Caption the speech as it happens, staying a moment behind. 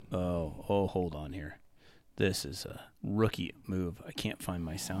hold on here. This is a rookie move. I can't find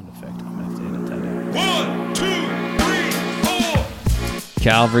my sound effect. I'm going to have to edit that out. 1, 2, 3, 4.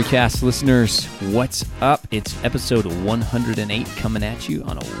 Calvary Cast listeners, what's up? It's episode 108 coming at you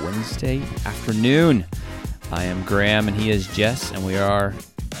on a Wednesday afternoon. I am Graham and he is Jess, and we are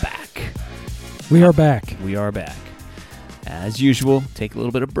back. We are back. We are back. As usual, take a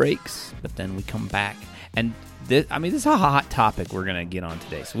little bit of breaks, but then we come back. And this is a hot topic we're going to get on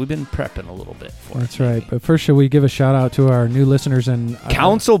today, so we've been prepping a little bit for it. That's right. But first, should we give a shout-out to our new listeners in...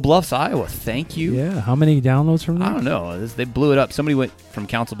 Council Bluffs, Iowa. Thank you. Yeah. How many downloads from there? I don't know. They blew it up. Somebody went from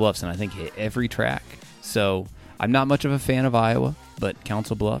Council Bluffs and I think hit every track. So I'm not much of a fan of Iowa, but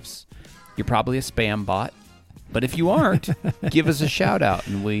Council Bluffs, you're probably a spam bot. But if you aren't, give us a shout-out.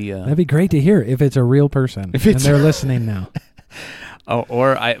 And we. That'd be great to hear if it's a real person and they're listening now. Oh,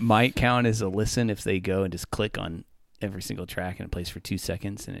 or I might count as a listen if they go and just click on every single track and it plays for 2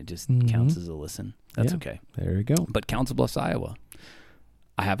 seconds and it just counts as a listen. That's okay. There you go. But Council Bluffs, Iowa.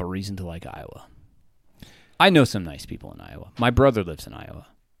 I have a reason to like Iowa. I know some nice people in Iowa. My brother lives in Iowa.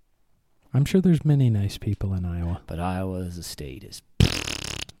 I'm sure there's many nice people in Iowa. But Iowa as a state is...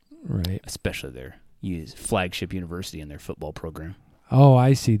 Right. Especially their flagship university and their football program. Oh,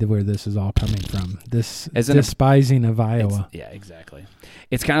 I see where this is all coming from. This despising of Iowa. Yeah, exactly.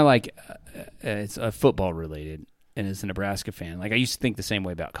 It's kind of like it's football related, and as a Nebraska fan, like I used to think the same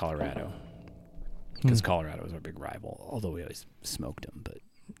way about Colorado, because Colorado was our big rival. Although we always smoked them, but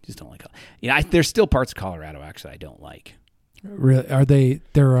just don't like. There's still parts of Colorado actually I don't like. Really? Are they?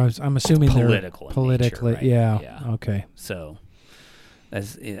 I'm assuming political. They're politically. Nature, right? Yeah. Okay. So.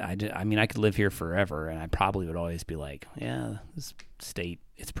 I could live here forever, and I probably would always be like, yeah, this state,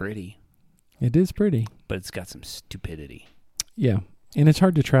 it's pretty. It is pretty. But it's got some stupidity. Yeah, and it's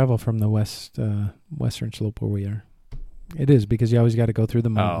hard to travel from the western slope where we are. It is, because you always got to go through the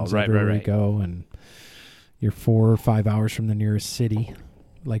mountains everywhere you go, and you're 4 or 5 hours from the nearest city,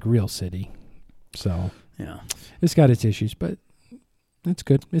 like real city. So yeah, it's got its issues, but it's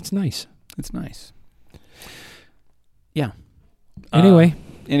good. It's nice. It's nice. Yeah. Anyway.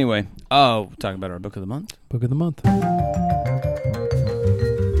 Talking about our book of the month. Book of the month.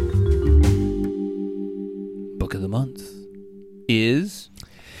 Book of the month is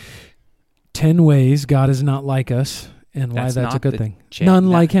 10 Ways God Is Not Like Us, and why that's a good thing. None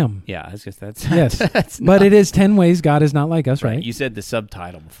like Him. Yeah, I guess that's... Yes, that's but it is 10 Ways God Is Not Like Us, right? You said the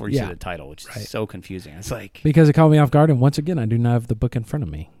subtitle before you said the title, which is so confusing. It's like... Because it caught me off guard, and once again, I do not have the book in front of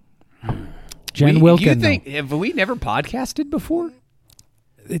me. Jen Wilkin. Have we never podcasted before?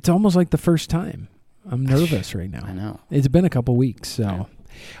 It's almost like the first time. I'm nervous right now. I know. It's been a couple weeks, so. Yeah.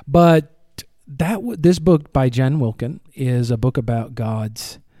 But this book by Jen Wilkin is a book about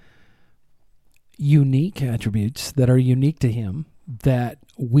God's unique attributes that are unique to Him that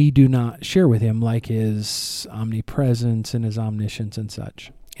we do not share with Him, like His omnipresence and His omniscience and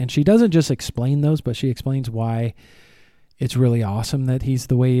such. And she doesn't just explain those, but she explains why it's really awesome that He's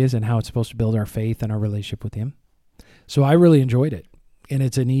the way He is and how it's supposed to build our faith and our relationship with Him. So I really enjoyed it. And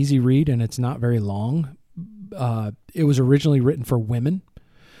it's an easy read, and it's not very long. It was originally written for women.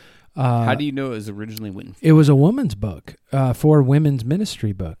 How do you know it was originally written for? It was a woman's book, for a women's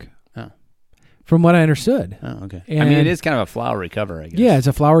ministry book. Oh. From what I understood. Oh, okay. And it is kind of a flowery cover, I guess. Yeah, it's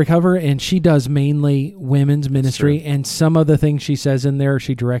a flowery cover, and she does mainly women's ministry. And some of the things she says in there,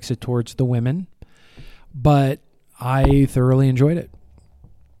 she directs it towards the women. But I thoroughly enjoyed it.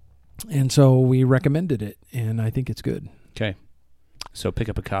 And so we recommended it, and I think it's good. Okay. So pick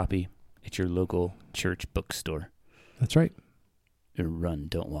up a copy at your local church bookstore. That's right. Run,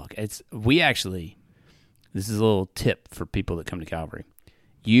 don't walk. This is a little tip for people that come to Calvary.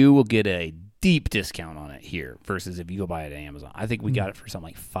 You will get a deep discount on it here versus if you go buy it at Amazon. I think we got it for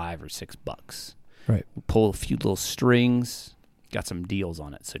something like $5 or $6. Right. We pull a few little strings, got some deals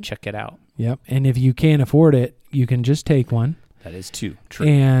on it, so check it out. Yep. And if you can't afford it, you can just take one. That is true.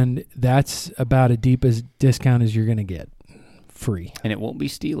 And that's about as deep a discount as you're going to get. Free. And it won't be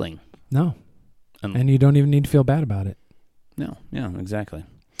stealing. No. And you don't even need to feel bad about it. No. Yeah, exactly.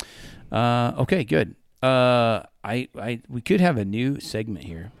 Okay, good. We could have a new segment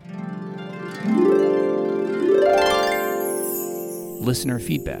here. Listener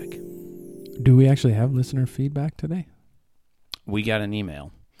feedback. Do we actually have listener feedback today? We got an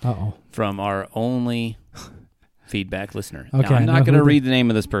email. Uh-oh. From our only feedback listener. Okay, now, I'm not going to read the name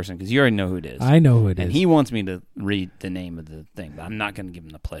of this person because you already know who it is. I know who it is. And he wants me to read the name of the thing, but I'm not going to give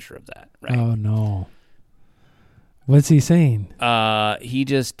him the pleasure of that. Right? Oh, no. What's he saying? He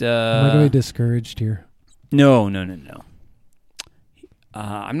just... Am I going to be discouraged here? No.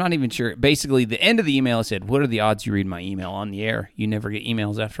 I'm not even sure. Basically, the end of the email said, "What are the odds you read my email on the air? You never get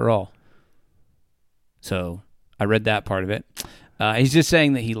emails after all." So I read that part of it. He's just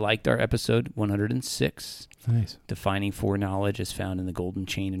saying that he liked our episode 106. Nice. Defining foreknowledge as found in the golden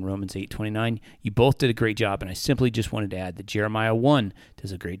chain in Romans 8:29. You both did a great job, and I simply just wanted to add that Jeremiah 1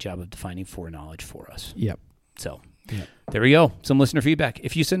 does a great job of defining foreknowledge for us. Yep. So there we go. Some listener feedback.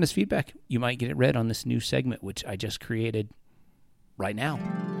 If you send us feedback, you might get it read on this new segment, which I just created right now.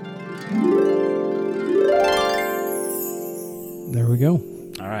 There we go.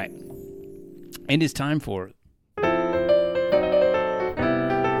 All right. And it's time for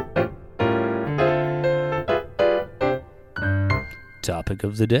topic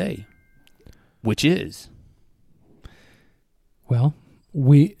of the day, which is... Well,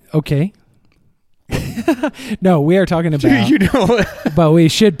 okay. No, we are talking about... You know, but we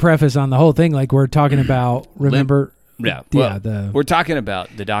should preface on the whole thing, like we're talking about, remember... we're talking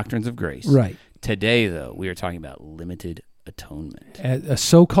about the doctrines of grace. Right. Today, though, we are talking about limited atonement. A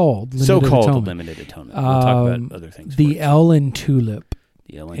so-called limited atonement. We'll talk about other things. The L in tulip.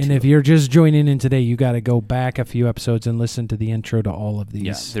 And if you're just joining in today, you got to go back a few episodes and listen to the intro to all of these.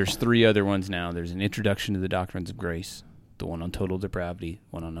 Yeah, there's 3 other ones now. There's an introduction to the doctrines of grace, the one on total depravity,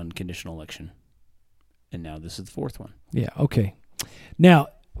 one on unconditional election, and now this is the 4th one. Yeah, okay. Now,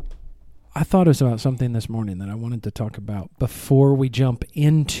 I thought it was about something this morning that I wanted to talk about before we jump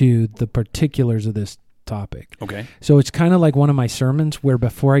into the particulars of this topic. Okay. So it's kind of like one of my sermons where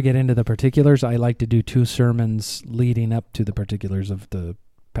before I get into the particulars, I like to do 2 sermons leading up to the particulars of the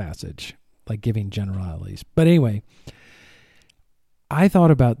passage, like giving generalities. But anyway, I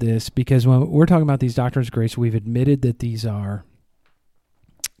thought about this because when we're talking about these doctrines of grace, we've admitted that these are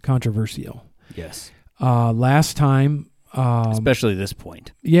controversial. Yes. Last time... especially this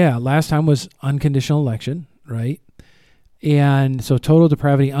point. Yeah, last time was unconditional election, right? And so total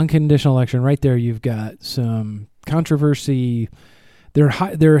depravity, unconditional election, right there you've got some controversy. They're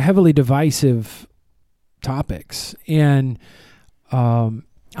heavily divisive topics. And I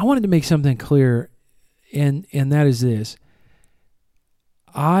wanted to make something clear, and that is this.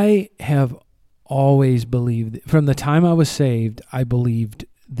 I have always believed, from the time I was saved, I believed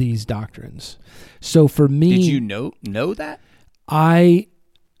these doctrines. So for me... Did you know that? I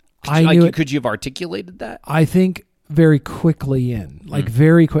knew it. Could you have articulated that? I think very quickly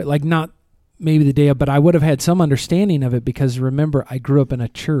very quick, like not maybe the day of, but I would have had some understanding of it because remember, I grew up in a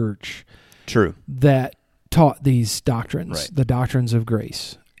church that taught these doctrines, right. The doctrines of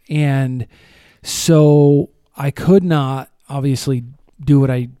grace. And so I could not obviously do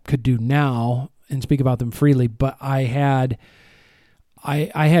what I could do now and speak about them freely, but I had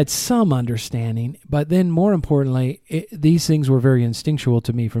some understanding, but then more importantly, these things were very instinctual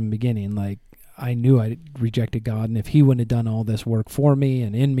to me from the beginning. Like I knew I rejected God, and if he wouldn't have done all this work for me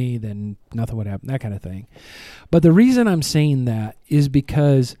and in me, then nothing would happen, that kind of thing. But the reason I'm saying that is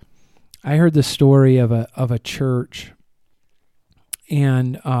because I heard the story of a church,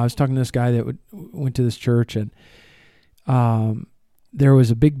 and I was talking to this guy that went to this church, and there was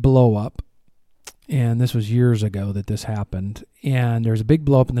a big blow up. And this was years ago that this happened. And there was a big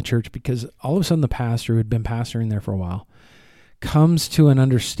blow up in the church because all of a sudden the pastor who had been pastoring there for a while comes to an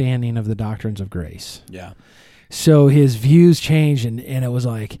understanding of the doctrines of grace. Yeah. So his views changed, and it was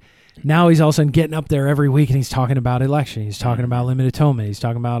like, now he's all of a sudden getting up there every week and he's talking about election. He's talking about limited atonement. He's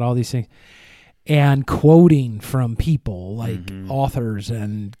talking about all these things. And quoting from people like authors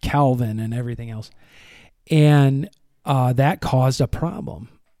and Calvin and everything else. And that caused a problem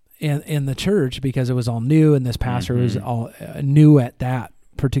in the church because it was all new, and this pastor was all new at that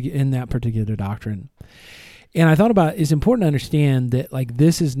particular doctrine. And I thought about, it's important to understand that like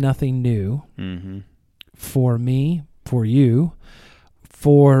this is nothing new for me, for you,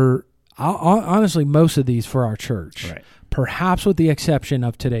 for honestly most of these for our church. Right. Perhaps with the exception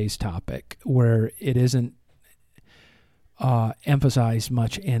of today's topic, where it isn't emphasized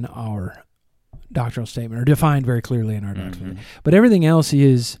much in our doctrinal statement or defined very clearly in our doctrine. But everything else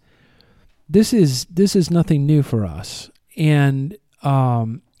is. This is nothing new for us. And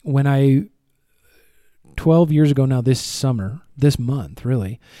when 12 years ago now, this month,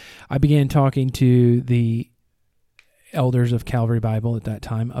 really, I began talking to the elders of Calvary Bible at that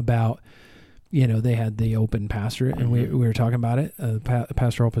time about, they had the open pastorate, and we were talking about it,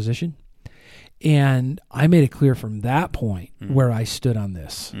 pastoral position. And I made it clear from that point where I stood on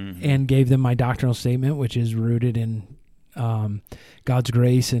this and gave them my doctrinal statement, which is rooted in God's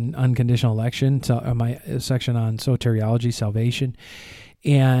grace and unconditional election, so my section on soteriology, salvation.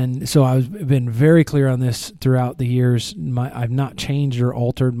 And so I've been very clear on this throughout the years. I've not changed or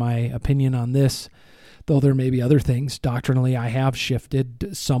altered my opinion on this, though there may be other things. Doctrinally, I have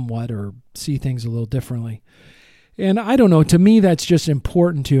shifted somewhat or see things a little differently. And I don't know, to me, that's just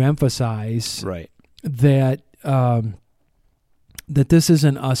important to emphasize. Right. that that this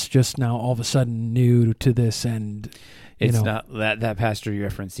isn't us just now all of a sudden new to this, and it's not that pastor you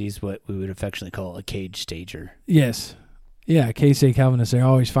referenced. He's what we would affectionately call a cage stager. Yes. Yeah, K-State Calvinists, they're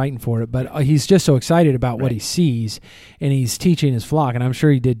always fighting for it, but he's just so excited about what he sees, and he's teaching his flock, and I'm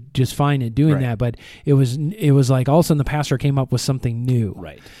sure he did just fine at doing that, but it was like all of a sudden the pastor came up with something new.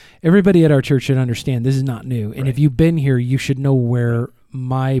 Right. Everybody at our church should understand this is not new, and if you've been here, you should know where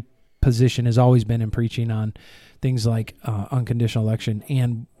my position has always been in preaching on things like unconditional election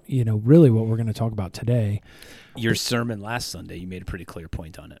and, really what we're going to talk about today. Your sermon last Sunday, you made a pretty clear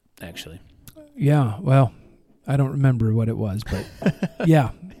point on it, actually. Yeah, well, I don't remember what it was, but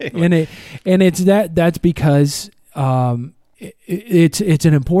yeah, and it's that's because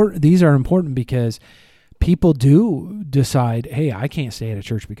these are important because people do decide, hey, I can't stay at a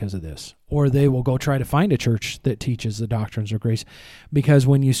church because of this, or they will go try to find a church that teaches the doctrines of grace, because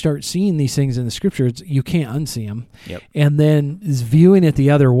when you start seeing these things in the scriptures, you can't unsee them, and then viewing it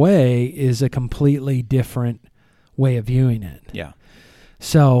the other way is a completely different way of viewing it. Yeah.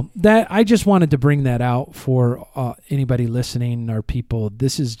 So that I just wanted to bring that out for anybody listening or people.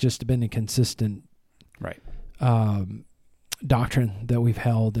 This has just been a consistent doctrine that we've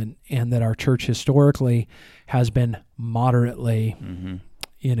held, and that our church historically has been moderately,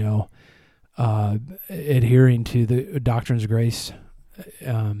 adhering to the doctrines of grace,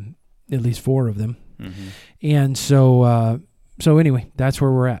 at least 4 of them. Mm-hmm. And so anyway, that's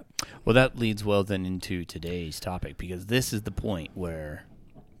where we're at. Well, that leads well then into today's topic, because this is the point where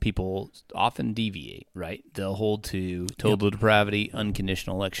people often deviate, right? They'll hold to total depravity,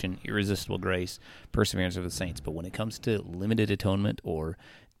 unconditional election, irresistible grace, perseverance of the saints. But when it comes to limited atonement or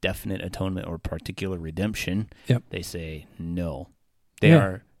definite atonement or particular redemption, they say no. They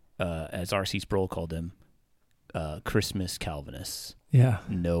are, as R.C. Sproul called them, Christmas Calvinists. Yeah.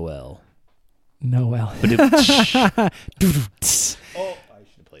 Noel. But oh, I should have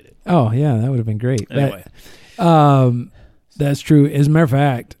played it. Oh, yeah, that would have been great. Anyway. That's true. As a matter of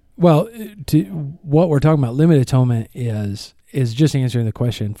fact, what we're talking about, limited atonement is just answering the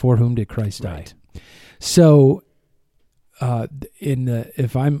question, for whom did Christ die? So,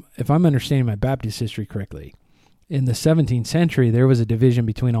 if I'm understanding my Baptist history correctly, in the 17th century, there was a division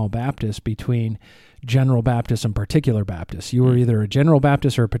between all Baptists, between general Baptists and particular Baptists. You were either a general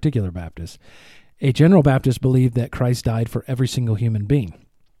Baptist or a particular Baptist. A general Baptist believed that Christ died for every single human being.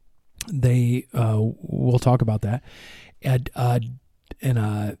 We'll talk about that.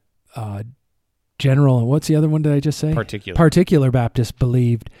 General, and what's the other one did I just say? Particular Baptist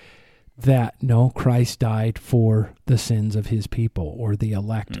believed that no, Christ died for the sins of his people, or the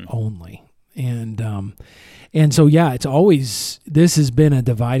elect only. And so, it's always, this has been a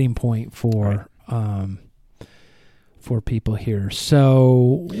dividing point for people here.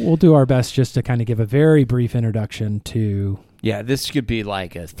 So we'll do our best just to kind of give a very brief introduction to... Yeah, this could be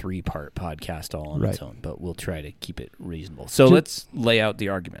like a 3-part podcast all on its own, but we'll try to keep it reasonable. So let's lay out the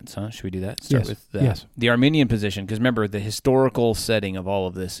arguments, huh? Should we do that? Start with the Arminian position, because remember, the historical setting of all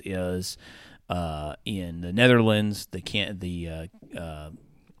of this is in the Netherlands, the canons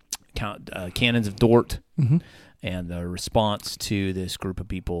of Dort, and the response to this group of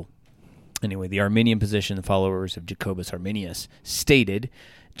people. Anyway, the Arminian position, the followers of Jacobus Arminius, stated,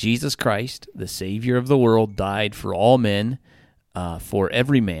 Jesus Christ, the Savior of the world, died for all men, for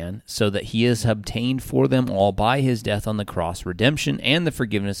every man, so that he has obtained for them all by his death on the cross redemption and the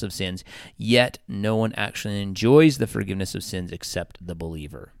forgiveness of sins, yet no one actually enjoys the forgiveness of sins except the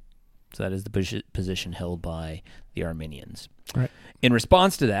believer. So that is the position held by the Arminians. Right. In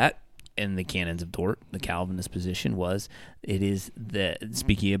response to that, in the canons of Dort, the Calvinist position was,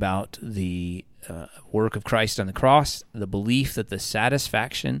 speaking about the work of Christ on the cross, the belief that the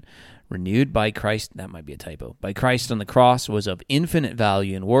satisfaction renewed by Christ, that might be a typo, by Christ on the cross was of infinite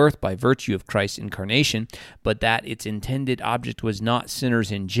value and worth by virtue of Christ's incarnation, but that its intended object was not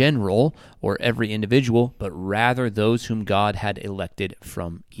sinners in general or every individual, but rather those whom God had elected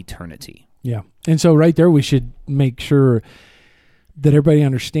from eternity. Yeah. And so right there we should make sure that everybody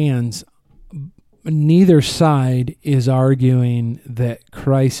understands neither side is arguing that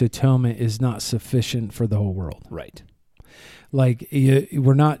Christ's atonement is not sufficient for the whole world. Right. Like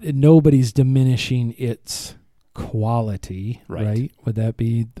nobody's diminishing its quality, right? Would that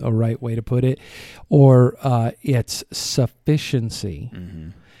be a right way to put it? Or its sufficiency.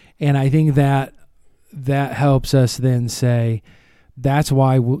 Mm-hmm. And I think that helps us then say that's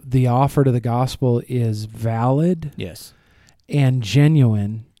why the offer to the gospel is valid. Yes. And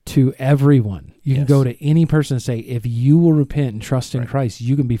genuine to everyone. You can go to any person and say, if you will repent and trust in Christ,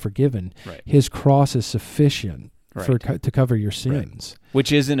 you can be forgiven. Right. His cross is sufficient to cover your sins. Right.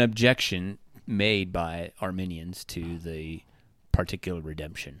 Which is an objection made by Arminians to the particular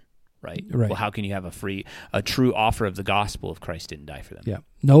redemption, right? Right. Well, how can you have a true offer of the gospel if Christ didn't die for them? Yeah.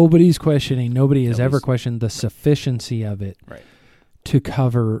 Nobody has ever questioned the sufficiency of it Right. to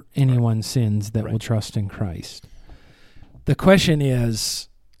cover anyone's sins that will trust in Christ. The question is,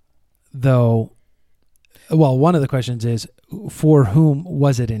 though, well, one of the questions is, for whom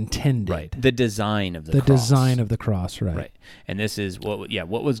was it intended? Right. The design of the cross. design of the cross, right. Right. And this is, what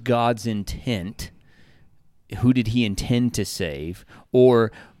was God's intent? Who did he intend to save?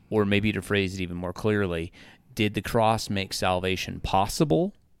 Or maybe to phrase it even more clearly, did the cross make salvation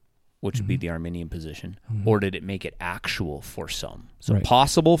possible, which would be the Arminian position, or did it make it actual for some? So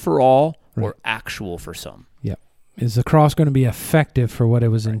possible for all or actual for some? Yeah. Is the cross going to be effective for what it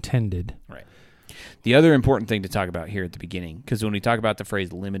was intended? Right. The other important thing to talk about here at the beginning, because when we talk about the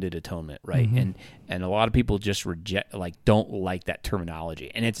phrase limited atonement, right, and a lot of people just don't like that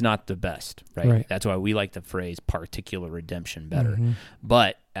terminology, and it's not the best, right? That's why we like the phrase particular redemption better.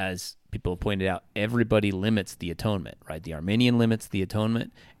 But as people have pointed out, everybody limits the atonement, right? The Arminian limits the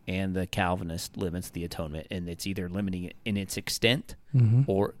atonement, and the Calvinist limits the atonement, and it's either limiting it in its extent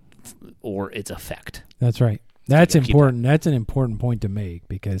or its effect. That's right. That's important. That's an important point to make,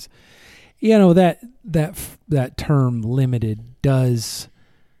 because that term limited does,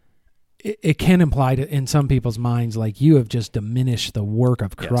 it can imply to, in some people's minds, like you have just diminished the work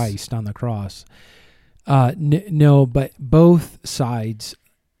of Christ on the cross. No, but both sides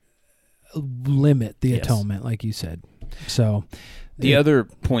limit the atonement, like you said. So the other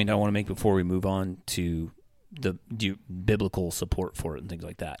point I want to make before we move on to the biblical support for it and things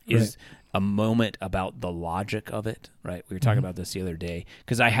like that is a moment about the logic of it, right? We were talking about this the other day,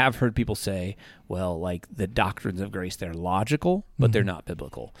 because I have heard people say, well, like the doctrines of grace, they're logical, but they're not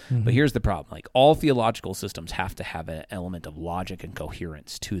biblical. But here's the problem. Like all theological systems have to have an element of logic and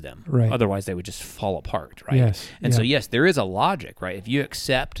coherence to them. Right. Otherwise, they would just fall apart, right? Yes. And so, yes, there is a logic, right? If you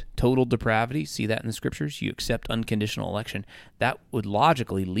accept total depravity, see that in the scriptures, you accept unconditional election, that would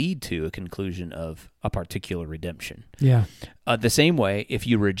logically lead to a conclusion of a particular redemption. Yeah. The same way, if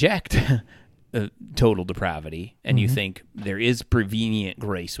you reject total depravity and you think there is prevenient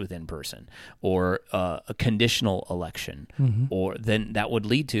grace within person or a conditional election, or then that would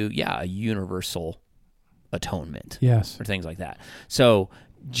lead to, a universal atonement. Yes. Or things like that. So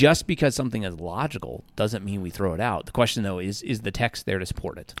just because something is logical doesn't mean we throw it out. The question, though, is the text there to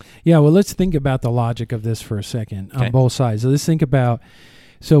support it? Yeah, well, let's think about the logic of this for a second on both sides. So let's think about,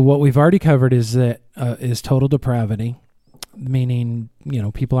 so what we've already covered is that is total depravity, meaning,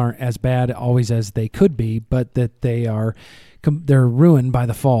 people aren't as bad always as they could be, but that they're ruined by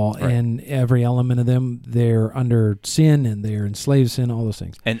the fall, and every element of them, they're under sin and they're enslaved to sin, all those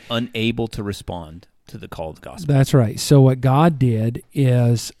things. And unable to respond to the call of the gospel. That's right. So what God did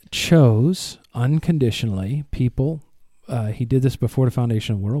is chose unconditionally people. He did this before the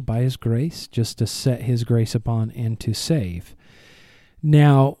foundation of the world by his grace, just to set his grace upon and to save.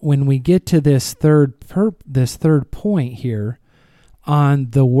 Now, when we get to this third point here on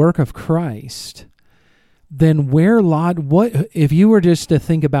the work of Christ, then what if you were just to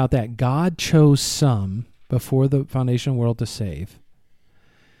think about that? God chose some before the foundation of the world to save.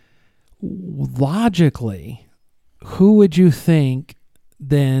 Logically, who would you think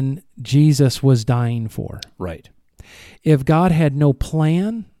then Jesus was dying for? Right. If God had no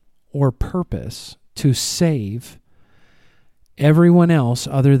plan or purpose to save everyone else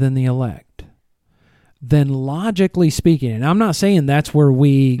other than the elect, then logically speaking, and I'm not saying that's where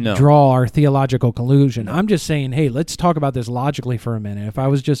we draw our theological conclusion. I'm just saying, hey, let's talk about this logically for a minute. If I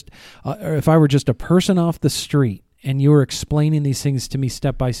were just a person off the street and you were explaining these things to me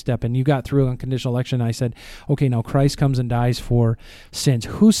step by step, and you got through unconditional election, I said, okay, now Christ comes and dies for sins.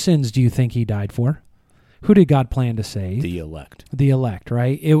 Whose sins do you think he died for? Who did God plan to save? The elect. The elect,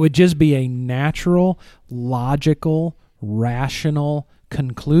 right? It would just be a natural, logical, rational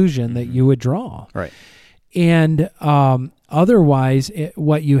conclusion that you would draw. Right. And otherwise,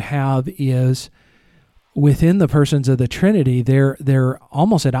 what you have is within the persons of the Trinity, they're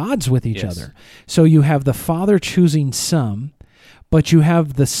almost at odds with each other. So you have the Father choosing some, but you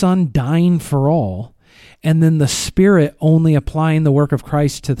have the Son dying for all, and then the Spirit only applying the work of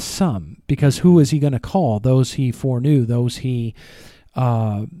Christ to some, because who is he going to call? Those he foreknew, those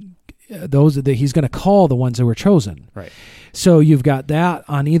that he's going to call the ones that were chosen. Right. So you've got that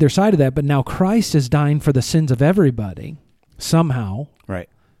on either side of that, but now Christ is dying for the sins of everybody somehow. Right.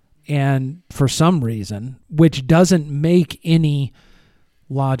 And for some reason, which doesn't make any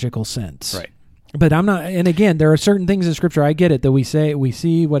logical sense. Right. But I'm not, and again, there are certain things in Scripture, I get it, that we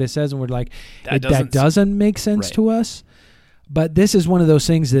see what it says, and we're like, that doesn't make sense to us. But this is one of those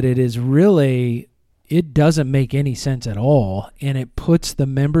things that it doesn't make any sense at all, and it puts the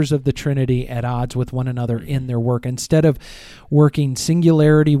members of the Trinity at odds with one another in their work. Instead of working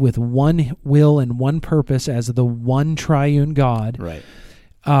singularity with one will and one purpose as the one triune God, right.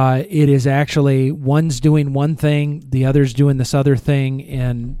 It is actually one's doing one thing, the other's doing this other thing,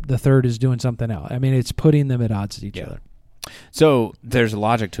 and the third is doing something else. I mean, it's putting them at odds with each other. So there's a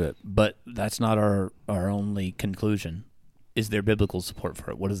logic to it, but that's not our only conclusion. Is there biblical support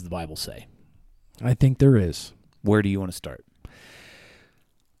for it? What does the Bible say? I think there is. Where do you want to start?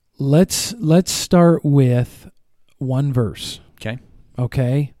 Let's start with one verse. Okay.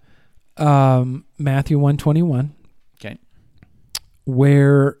 Matthew 1:21. Okay.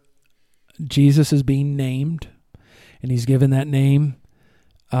 Where Jesus is being named, and he's given that name,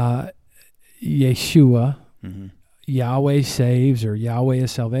 Yeshua, Mm-hmm. Yahweh saves, or Yahweh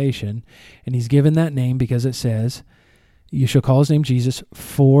is salvation, and he's given that name because it says, "You shall call his name Jesus,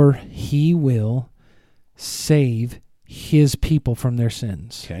 for he will save his people from their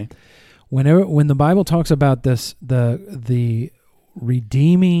sins." Okay. When the Bible talks about this, the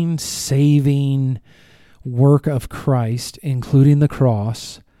redeeming, saving work of Christ, including the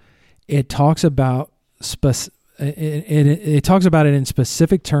cross, it talks about it talks about it in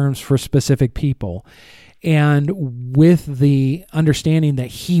specific terms for specific people, and with the understanding that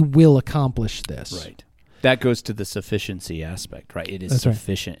he will accomplish this. Right. That goes to the sufficiency aspect, right? It is That's right.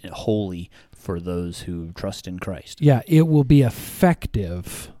 sufficient and holy for those who trust in Christ. Yeah, it will be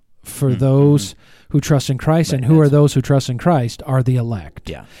effective for those who trust in Christ, and who are those who trust in Christ are the elect.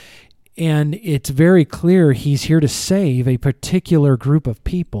 Yeah. And it's very clear he's here to save a particular group of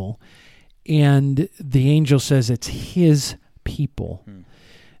people, and the angel says it's his people.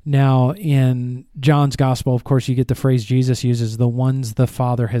 Now, in John's gospel, of course, you get the phrase Jesus uses, "the ones the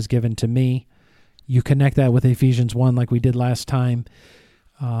Father has given to me." You connect that with Ephesians 1 like we did last time,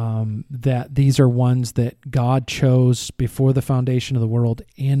 that these are ones that God chose before the foundation of the world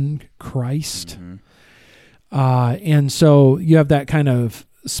in Christ. And so you have that kind of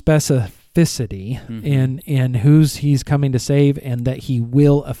specificity in who's he's coming to save, and that he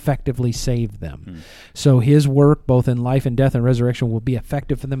will effectively save them. So his work, both in life and death and resurrection, will be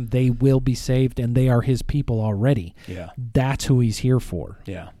effective for them. They will be saved, and they are his people already. Yeah. That's who he's here for.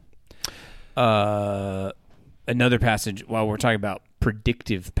 Yeah. Another passage, while we're talking about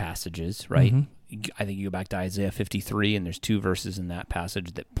predictive passages, right? I think you go back to Isaiah 53, and there's 2 verses in that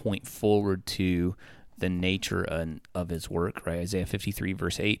passage that point forward to the nature of his work, right? Isaiah 53,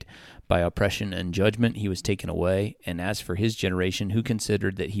 verse 8, "By oppression and judgment he was taken away, and as for his generation, who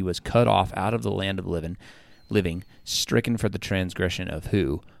considered that he was cut off out of the land of living, stricken for the transgression of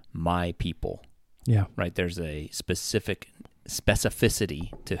who? My people." Yeah. Right? There's a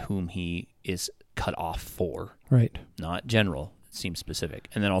specificity to whom he is cut off for. Right. Not general. It seems specific.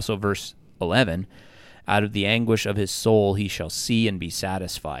 And then also verse 11, "Out of the anguish of his soul he shall see and be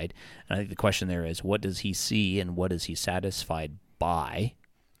satisfied." And I think the question there is, what does he see and what is he satisfied by?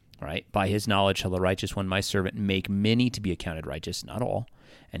 Right? "By his knowledge shall the righteous one, my servant, make many to be accounted righteous," not all,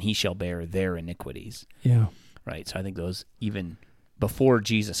 "and he shall bear their iniquities." Yeah. Right? So I think those, even before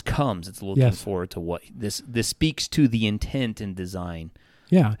Jesus comes, it's looking forward to what this speaks to the intent and design.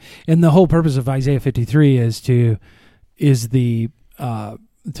 Yeah. And the whole purpose of Isaiah 53 is to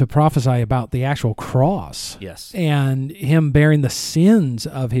prophesy about the actual cross. Yes. And him bearing the sins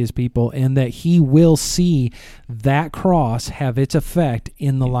of his people, and that he will see that cross have its effect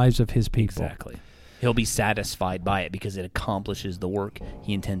in the lives of his people. Exactly. He'll be satisfied by it because it accomplishes the work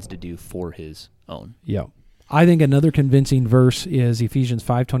he intends to do for his own. Yeah. I think another convincing verse is Ephesians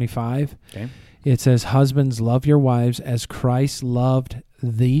 5:25. Okay. It says, "Husbands, love your wives as Christ loved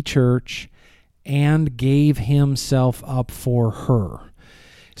the church and gave himself up for her."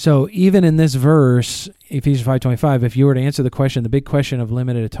 So even in this verse, Ephesians 5:25, if you were to answer the question, the big question of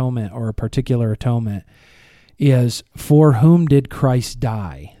limited atonement or a particular atonement is, for whom did Christ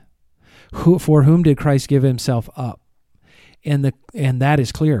die? For whom did Christ give himself up? And that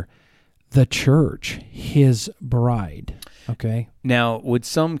is clear. The church, his bride. Okay. Now, would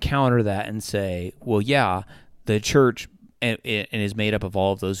some counter that and say, well, yeah, the church and is made up of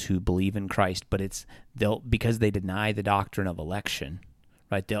all of those who believe in Christ, but because they deny the doctrine of election,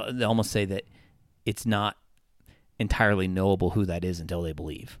 right? They'll almost say that it's not entirely knowable who that is until they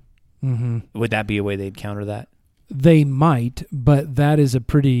believe. Mm-hmm. Would that be a way they'd counter that? They might, but that is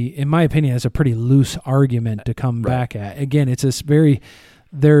in my opinion, that's a pretty loose argument to come back at. Again,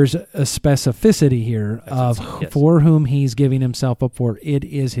 there's a specificity here for whom he's giving himself up for. It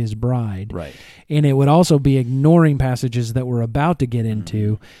is his bride. Right. And it would also be ignoring passages that we're about to get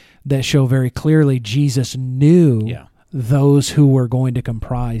into that show very clearly Jesus knew those who were going to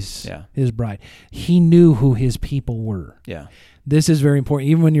comprise his bride. He knew who his people were. Yeah. This is very important,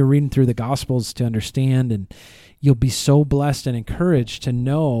 even when you're reading through the Gospels, to understand, and you'll be so blessed and encouraged to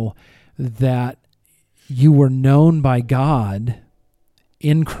know that you were known by God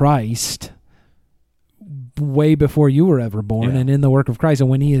in Christ way before you were ever born, and in the work of Christ. And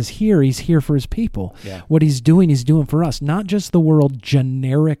when he is here, he's here for his people. Yeah. What he's doing for us, not just the world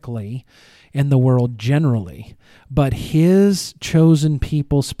generically and the world generally, but his chosen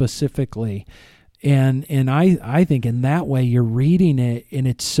people specifically. And I think in that way you're reading it, and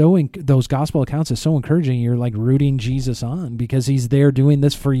it's so those gospel accounts is so encouraging. You're like rooting Jesus on because he's there doing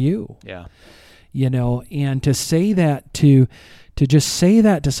this for you. Yeah. And to say that to just say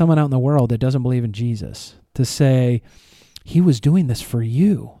that to someone out in the world that doesn't believe in Jesus, to say he was doing this for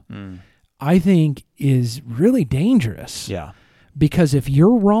you, I think is really dangerous. Yeah. Because if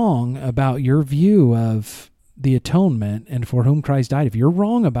you're wrong about your view of the atonement and for whom Christ died, if you're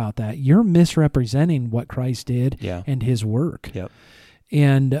wrong about that, you're misrepresenting what Christ did and his work. Yep.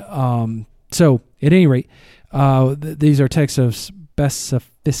 And so at any rate, these are texts of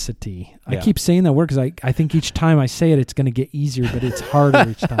specificity. I keep saying that word because I think each time I say it, it's going to get easier, but it's harder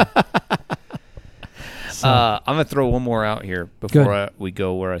each time. So, I'm going to throw one more out here before we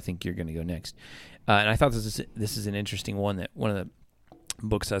go where I think you're going to go next. And I thought this is an interesting one, that one of the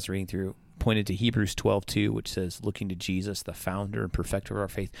books I was reading through pointed to Hebrews 12:2, which says, looking to Jesus, the founder and perfecter of our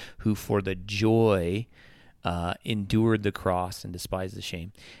faith, who for the joy endured the cross and despised the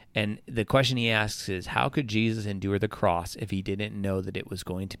shame. And the question he asks is, how could Jesus endure the cross if he didn't know that it was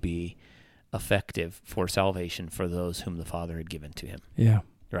going to be effective for salvation for those whom the Father had given to him? Yeah.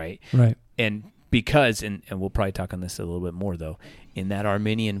 Right? Right. And because, and we'll probably talk on this a little bit more, though, in that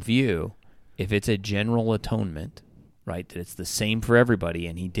Arminian view, if it's a general atonement, right, that it's the same for everybody,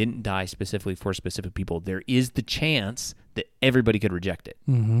 and he didn't die specifically for specific people, there is the chance that everybody could reject it,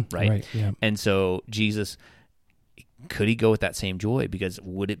 right? Yeah. And so Jesus, could he go with that same joy? Because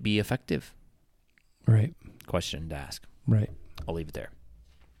would it be effective? Right. Question to ask. Right. I'll leave it there.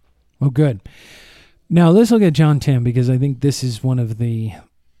 Oh, good. Now let's look at John 10, because I think this is one of the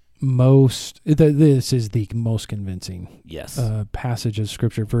most convincing passage of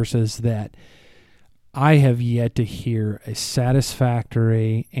Scripture, verses that I have yet to hear a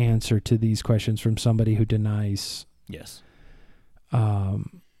satisfactory answer to these questions from somebody who denies the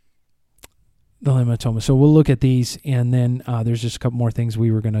Lamb of Atonement. So we'll look at these, and then there's just a couple more things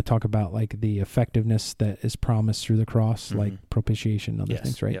we were going to talk about, like the effectiveness that is promised through the cross, like propitiation and other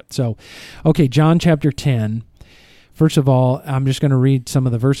things, right? Yep. So, okay, John chapter 10. First of all, I'm just going to read some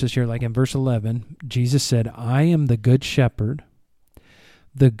of the verses here. Like in verse 11, Jesus said, I am the good shepherd.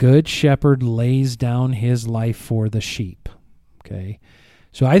 The good shepherd lays down his life for the sheep. Okay.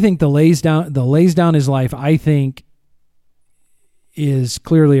 So I think the lays down his life, I think, is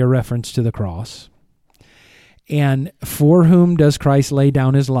clearly a reference to the cross. And for whom does Christ lay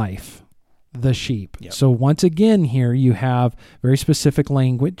down his life? The sheep. Yep. So once again here you have very specific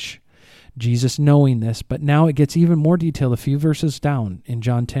language, Jesus knowing this, but now it gets even more detailed a few verses down in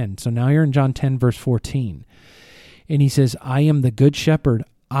John 10. So now you're in John 10, verse 14. And he says, I am the good shepherd.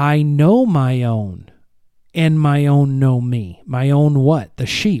 I know my own, and my own know me. My own what? The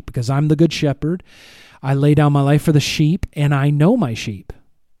sheep, because I'm the good shepherd. I lay down my life for the sheep, and I know my sheep,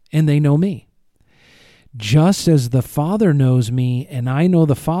 and they know me. Just as the Father knows me, and I know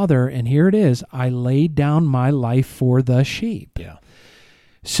the Father, and here it is, I laid down my life for the sheep. Yeah.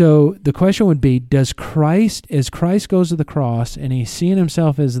 So the question would be, does Christ, as Christ goes to the cross, and he's seeing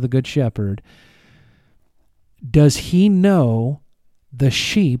himself as the good shepherd, does he know the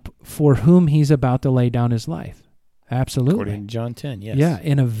sheep for whom he's about to lay down his life? Absolutely. According to John 10, yes. Yeah,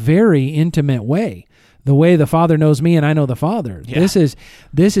 in a very intimate way. The way the Father knows me and I know the Father. Yeah.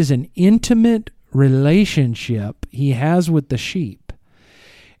 This is an intimate relationship he has with the sheep.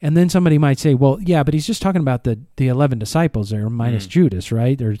 And then somebody might say, well, yeah, but he's just talking about the 11 disciples there, minus Judas,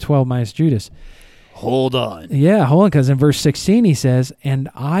 right? Or 12 minus Judas. Hold on. Yeah, hold on, because in verse 16 he says, and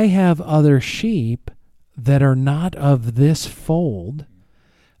I have other sheep that are not of this fold.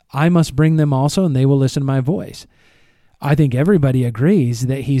 I must bring them also, and they will listen to my voice. I think everybody agrees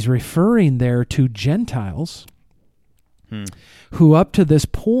that he's referring there to Gentiles who up to this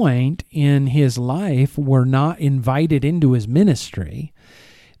point in his life were not invited into his ministry.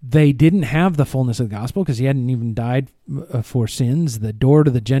 They didn't have the fullness of the gospel because he hadn't even died for sins. The door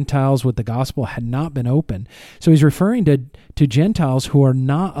to the Gentiles with the gospel had not been open. So he's referring to Gentiles who are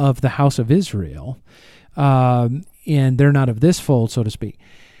not of the house of Israel, and they're not of this fold, so to speak.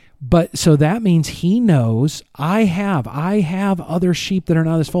 But so that means he knows I have other sheep that are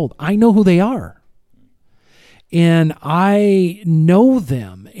not of this fold. I know who they are. and I know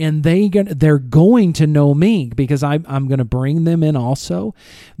them, and they're going to know me because I'm going to bring them in also.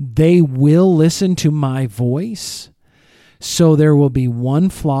 They will listen to my voice. So there will be one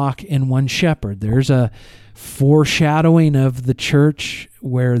flock and one shepherd. There's a foreshadowing of the church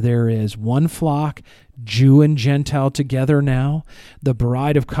where there is one flock, Jew and Gentile together now, the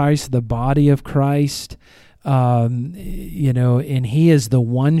bride of Christ, the body of Christ, and he is the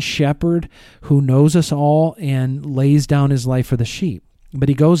one shepherd who knows us all and lays down his life for the sheep. But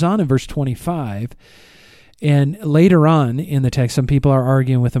he goes on in verse 25, and later on in the text, some people are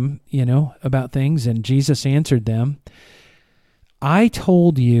arguing with him, about things, and Jesus answered them, I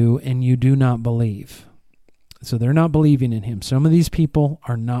told you, and you do not believe. So they're not believing in him. Some of these people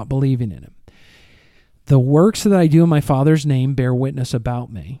are not believing in him. The works that I do in my Father's name bear witness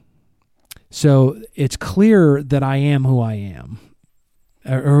about me. So it's clear that I am who I am,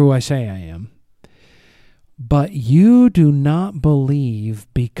 or who I say I am. But you do not believe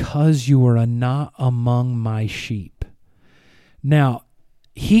because you are not among my sheep. Now,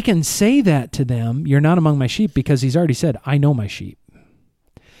 he can say that to them, you're not among my sheep, because he's already said, I know my sheep.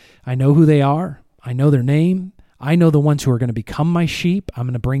 I know who they are. I know their name. I know the ones who are going to become my sheep. I'm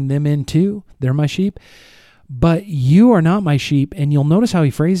going to bring them in too. They're my sheep. But you are not my sheep, and you'll notice how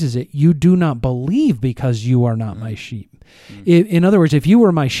he phrases it. You do not believe because you are not my sheep. In other words, if you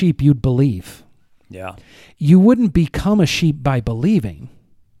were my sheep, you'd believe. Yeah. You wouldn't become a sheep by believing.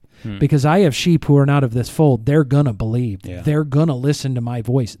 Because I have sheep who are not of this fold. They're going to believe. Yeah. They're going to listen to my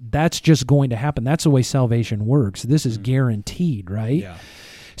voice. That's just going to happen. That's the way salvation works. This is guaranteed, right? Yeah.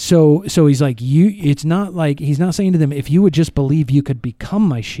 So he's like, it's not like, he's not saying to them, if you would just believe, you could become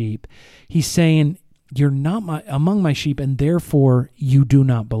my sheep. He's saying, you're not among my sheep, and therefore you do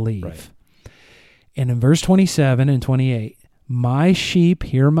not believe. Right. And in verse 27 and 28, my sheep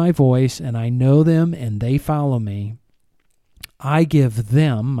hear my voice, and I know them, and they follow me. I give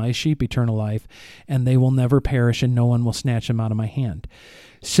them, my sheep, eternal life, and they will never perish, and no one will snatch them out of my hand.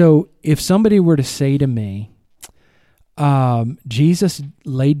 So if somebody were to say to me, Jesus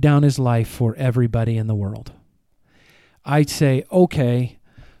laid down his life for everybody in the world, I'd say, okay,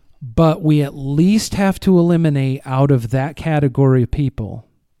 but we at least have to eliminate out of that category of people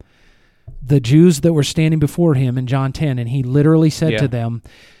the Jews that were standing before him in John 10, and he literally said to them,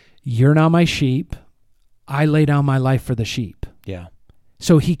 you're not my sheep. I lay down my life for the sheep. Yeah.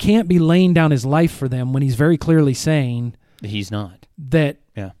 So he can't be laying down his life for them when he's very clearly saying he's not. That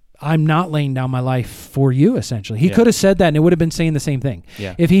I'm not laying down my life for you, essentially. He could have said that, and it would have been saying the same thing.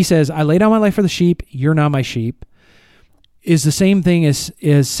 Yeah. If he says, I lay down my life for the sheep, you're not my sheep, is the same thing as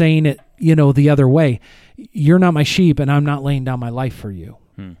saying it, the other way. You're not my sheep, and I'm not laying down my life for you.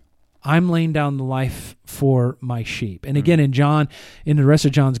 I'm laying down the life for my sheep. And again, in the rest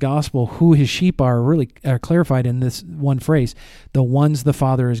of John's gospel, who his sheep are really clarified in this one phrase: the ones the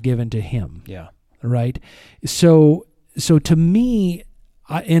Father has given to him. Yeah. Right. So to me,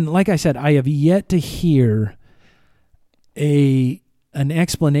 and like I said, I have yet to hear an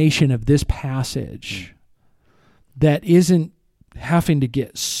explanation of this passage that isn't having to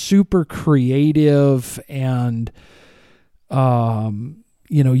get super creative and,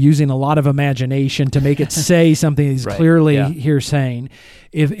 using a lot of imagination to make it say something he's clearly here saying.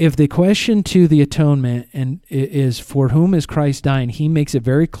 If the question to the atonement is for whom is Christ dying, he makes it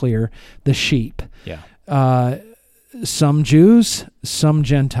very clear: the sheep. Yeah. Some Jews, some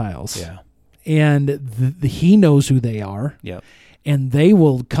Gentiles. Yeah. And he knows who they are. Yep. And they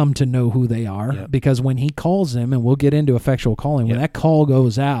will come to know who they are because when he calls them, and we'll get into effectual calling, when that call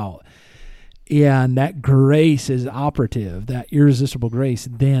goes out, and that grace is operative, that irresistible grace,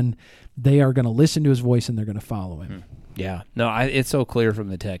 then they are going to listen to his voice and they're going to follow him. Yeah. No, it's so clear from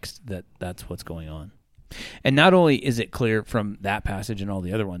the text that that's what's going on. And not only is it clear from that passage and all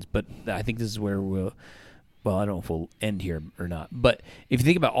the other ones, but I think this is where I don't know if we'll end here or not, but if you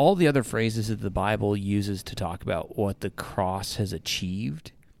think about all the other phrases that the Bible uses to talk about what the cross has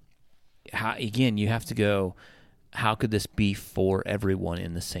achieved, again, you have to go, how could this be for everyone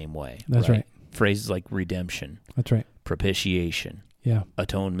in the same way? That's right. Phrases like redemption. That's right. Propitiation. Yeah.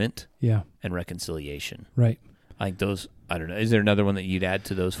 Atonement. Yeah. And reconciliation. Right. I think those, I don't know. Is there another one that you'd add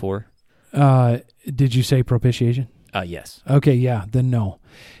to those four? Did you say propitiation? Yes. Okay, yeah, then no.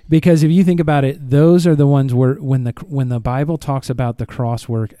 Because if you think about it, those are the ones where when the Bible talks about the cross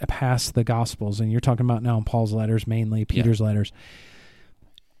work past the Gospels, and you're talking about now in Paul's letters, mainly Peter's letters,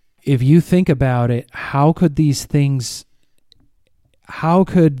 if you think about it, how could the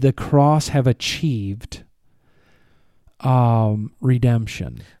cross have achieved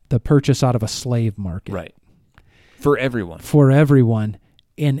redemption, the purchase out of a slave market? Right. For everyone. For everyone.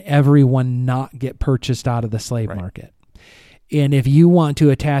 and everyone not get purchased out of the slave Right. market. And if you want to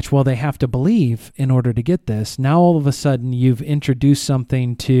attach, well, they have to believe in order to get this, now all of a sudden you've introduced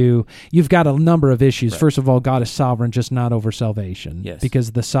something to, you've got a number of issues. Right. First of all, God is sovereign, just not over salvation. Yes.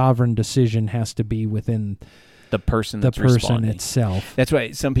 Because the sovereign decision has to be within the person the that's person responding. itself. That's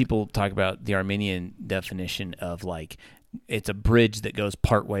why some people talk about the Arminian definition of like, it's a bridge that goes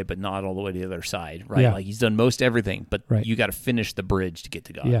part way, but not all the way to the other side, right? Yeah. Like he's done most everything, but Right. you got to finish the bridge to get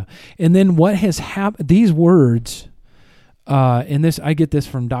to God. Yeah. And then what has happened, these words, and this, I get this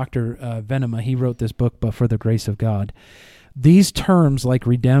from Dr. Venema. He wrote this book, But for the Grace of God. These terms like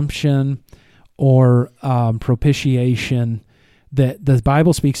redemption or propitiation that the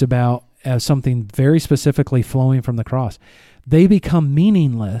Bible speaks about as something very specifically flowing from the cross, they become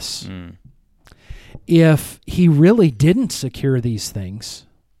meaningless if he really didn't secure these things.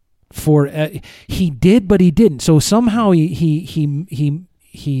 For he did, but he didn't. So somehow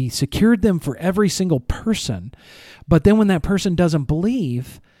he secured them for every single person. But then when that person doesn't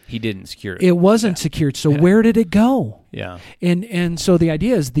believe, He didn't secure it. it wasn't secured. So where did it go? Yeah. And so the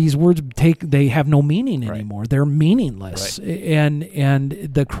idea is these words they have no meaning Right. anymore. They're meaningless. And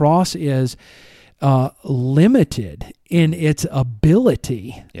the cross is limited in its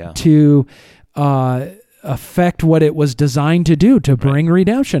ability Yeah. to affect what it was designed to do, to bring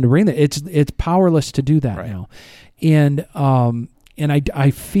redemption, to bring that. It's powerless to do that Right. now. And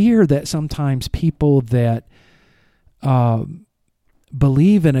I fear that sometimes people that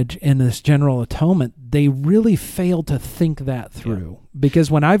believe in this general atonement, they really fail to think that through. Because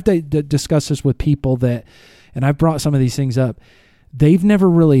when I've discussed this with people and I've brought some of these things up, they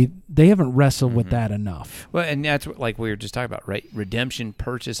haven't wrestled with that enough. Well, and that's what, like we were just talking about, right? Redemption,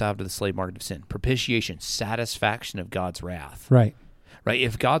 purchase out of the slave market of sin. Propitiation, satisfaction of God's wrath. Right. Right?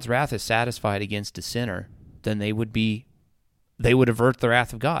 If God's wrath is satisfied against a sinner, then they would avert the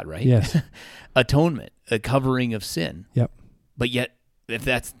wrath of God, right? Yes. Atonement, a covering of sin. Yep. But yet, if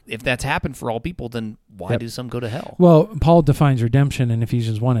that's happened for all people, then why do some go to hell? Well, Paul defines redemption in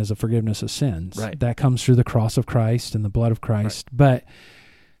Ephesians 1 as a forgiveness of sins. Right. That comes through the cross of Christ and the blood of Christ. Right. But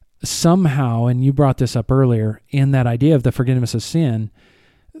somehow, and you brought this up earlier, in that idea of the forgiveness of sin,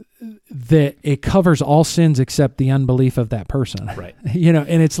 that it covers all sins except the unbelief of that person. Right.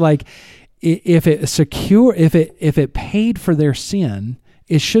 And it's like, if it paid for their sin,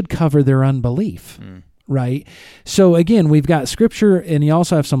 it should cover their unbelief. Right? So again, we've got scripture and you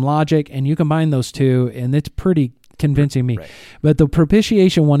also have some logic, and you combine those two and it's pretty convincing me. Right. But the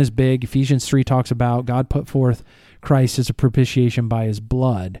propitiation one is big. Ephesians 3 talks about God put forth Christ as a propitiation by his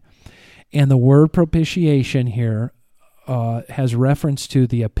blood. And the word propitiation here has reference to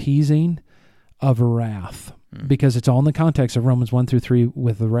the appeasing of wrath, because it's all in the context of Romans 1-3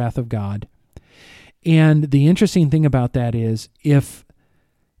 with the wrath of God. And the interesting thing about that is if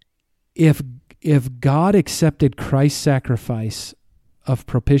God accepted Christ's sacrifice of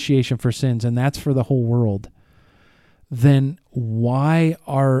propitiation for sins, and that's for the whole world, then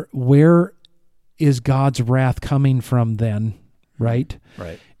where is God's wrath coming from then, right?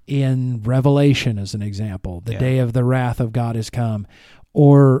 Right. In Revelation, as an example, the day of the wrath of God has come.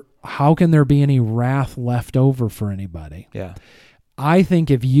 Or how can there be any wrath left over for anybody? Yeah. I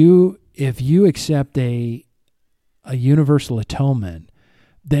think if you accept a universal atonement,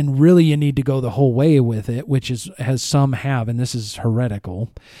 then really you need to go the whole way with it, which has some have, and this is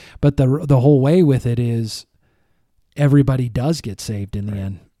heretical, but the whole way with it is everybody does get saved in the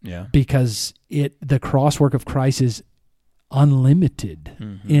end. Yeah. Because the cross work of Christ is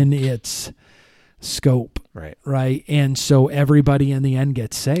unlimited in its scope. Right. And so everybody in the end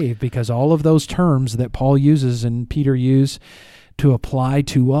gets saved, because all of those terms that Paul uses and Peter used to apply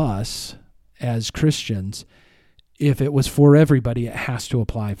to us as Christians, if it was for everybody, it has to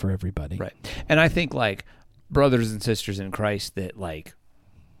apply for everybody. Right. And I think, like, brothers and sisters in Christ that, like,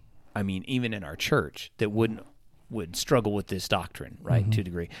 I mean, even in our church, that would struggle with this doctrine, right, to a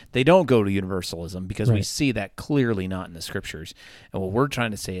degree. They don't go to universalism because we see that clearly not in the scriptures. And what we're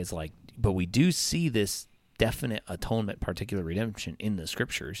trying to say is, like, but we do see this definite atonement, particular redemption in the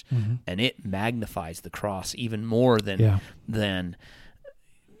scriptures, and it magnifies the cross even more than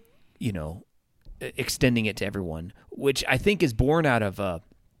extending it to everyone, which I think is born out of a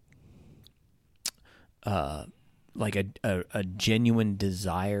genuine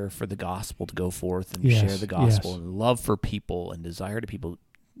desire for the gospel to go forth and share the gospel, and love for people and desire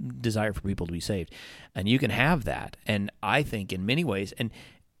for people to be saved. And you can have that, and I think in many ways, and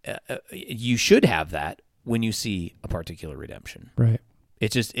you should have that when you see a particular redemption. Right.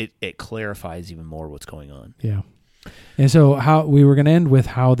 It's just it clarifies even more what's going on. Yeah. And so how we were going to end with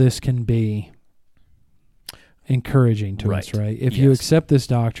how this can be encouraging to us, Right. right? If you Yes. accept this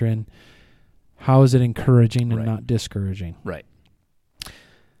doctrine, how is it encouraging and Right. not discouraging? Right.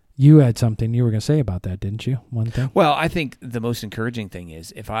 You had something you were going to say about that, didn't you? One thing? Well, I think the most encouraging thing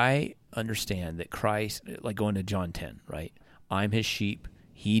is if I understand that Christ, like going to John 10, right? I'm his sheep.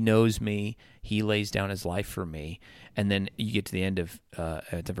 He knows me. He lays down his life for me. And then you get to the end of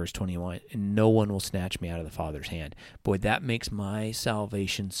at the verse 21, and no one will snatch me out of the Father's hand. Boy, that makes my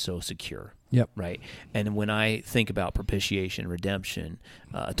salvation so secure. Yep. Right. And when I think about propitiation, redemption,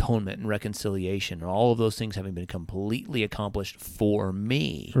 atonement, and reconciliation, and all of those things having been completely accomplished for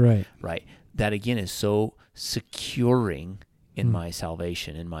me, Right. that again is so securing in my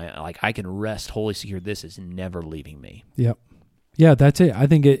salvation, in my, like, I can rest wholly secure. This is never leaving me. Yep. Yeah, that's it. I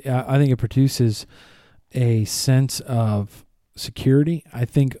think it produces a sense of security. I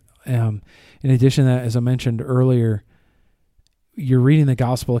think, in addition to that, as I mentioned earlier, you're reading the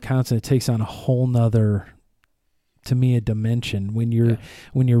gospel accounts and it takes on a whole nother, to me, a dimension when you're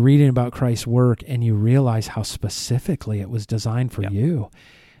reading about Christ's work and you realize how specifically it was designed for you,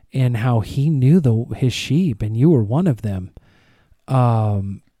 and how he knew his sheep and you were one of them.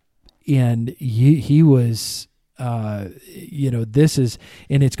 And he was, this is,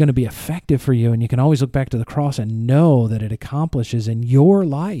 and it's going to be effective for you. And you can always look back to the cross and know that it accomplishes in your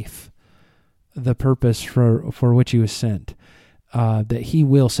life the purpose for which he was sent, that he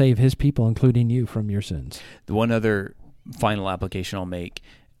will save his people, including you, from your sins. The one other final application I'll make,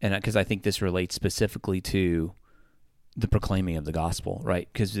 and because I think this relates specifically to the proclaiming of the gospel, right?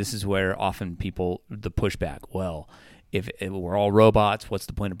 Because this is where often the pushback, well, if we're all robots, what's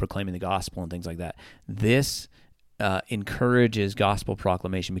the point of proclaiming the gospel and things like that? This encourages gospel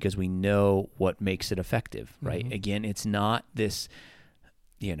proclamation because we know what makes it effective, right? Mm-hmm. Again, it's not this,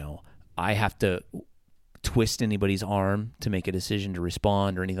 I have to twist anybody's arm to make a decision to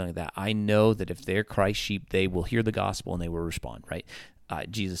respond or anything like that. I know that if they're Christ's sheep, they will hear the gospel and they will respond, right?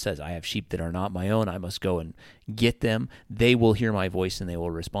 Jesus says, I have sheep that are not my own. I must go and get them. They will hear my voice and they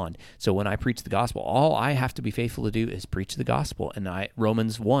will respond. So when I preach the gospel, all I have to be faithful to do is preach the gospel. And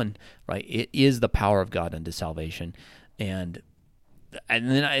Romans 1, right? It is the power of God unto salvation. And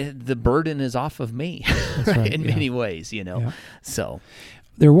then the burden is off of me right, in many ways, Yeah. So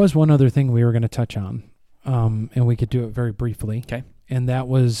there was one other thing we were going to touch on, and we could do it very briefly. Okay. And that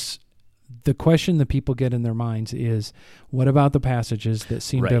was the question that people get in their minds is, what about the passages that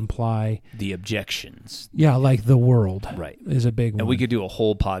seem to imply the objections? Yeah, like the world, right, is a big one. And we could do a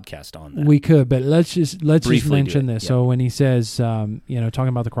whole podcast on that. We could, but let's just mention this. Yep. So when he says, talking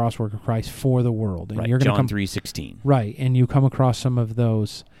about the crosswork of Christ for the world, and right, you're going to John 3:16, right, and you come across some of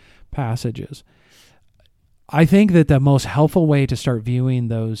those passages. I think that the most helpful way to start viewing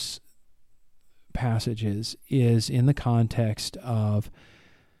those passages is in the context of.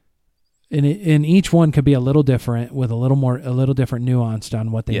 And each one could be a little different with a little different nuanced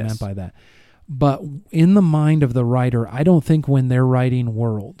on what they meant by that. But in the mind of the writer, I don't think when they're writing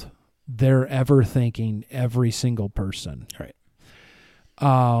world, they're ever thinking every single person. Right.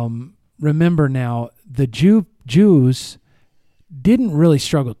 Remember now, the Jews didn't really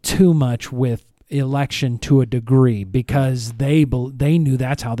struggle too much with election to a degree because they knew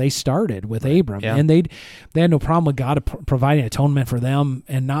that's how they started with Abram, and they had no problem with God providing atonement for them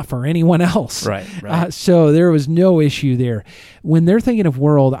and not for anyone else. Right. So there was no issue there. When they're thinking of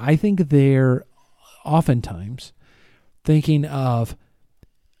world, I think they're oftentimes thinking of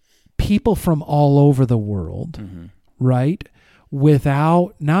people from all over the world, right?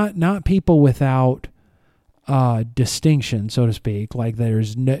 Without not people without distinction, so to speak, like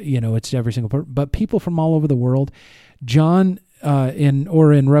there's no, it's every single person, but people from all over the world. John, in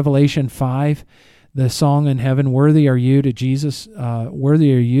Revelation 5, the song in heaven, worthy are you to Jesus,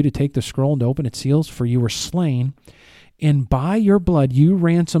 worthy are you to take the scroll and to open its seals, for you were slain, and by your blood you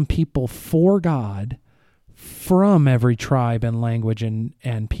ransom people for God from every tribe and language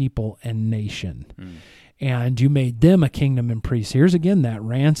and people and nation. And you made them a kingdom and priests. Here's again that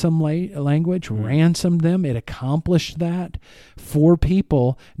ransom language, ransomed them. It accomplished that for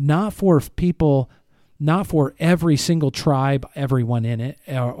people, not for every single tribe, everyone in it,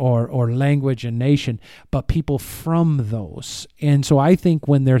 or language and nation, but people from those. And so I think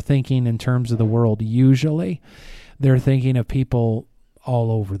when they're thinking in terms of the world, usually they're thinking of people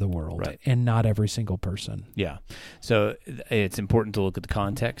all over the world, and not every single person. Yeah. So it's important to look at the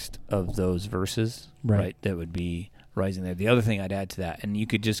context of those verses, right? That would be rising there. The other thing I'd add to that, and you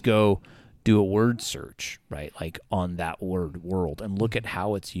could just go do a word search, right? Like on that word world and look at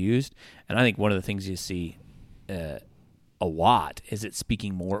how it's used. And I think one of the things you see a lot is it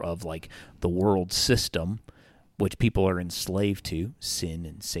speaking more of like the world system which people are enslaved to, sin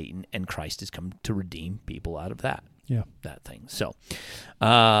and Satan, and Christ has come to redeem people out of that. Yeah. That thing. So,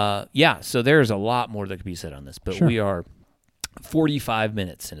 so there's a lot more that could be said on this, but we are 45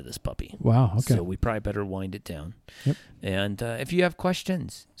 minutes into this puppy. Wow, okay. So we probably better wind it down. Yep. And if you have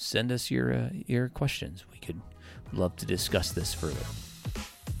questions, send us your questions. We could love to discuss this further.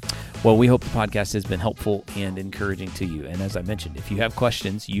 Well, we hope the podcast has been helpful and encouraging to you. And as I mentioned, if you have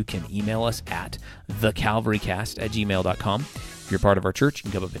questions, you can email us at thecalvarycast@gmail.com. If you're part of our church, you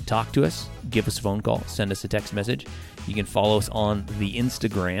can come up and talk to us, give us a phone call, send us a text message. You can follow us on the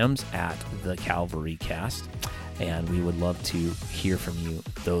Instagrams at thecalvarycast, and we would love to hear from you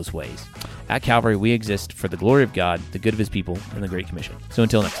those ways. At Calvary, we exist for the glory of God, the good of his people, and the Great Commission. So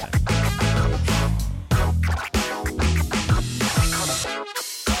until next time.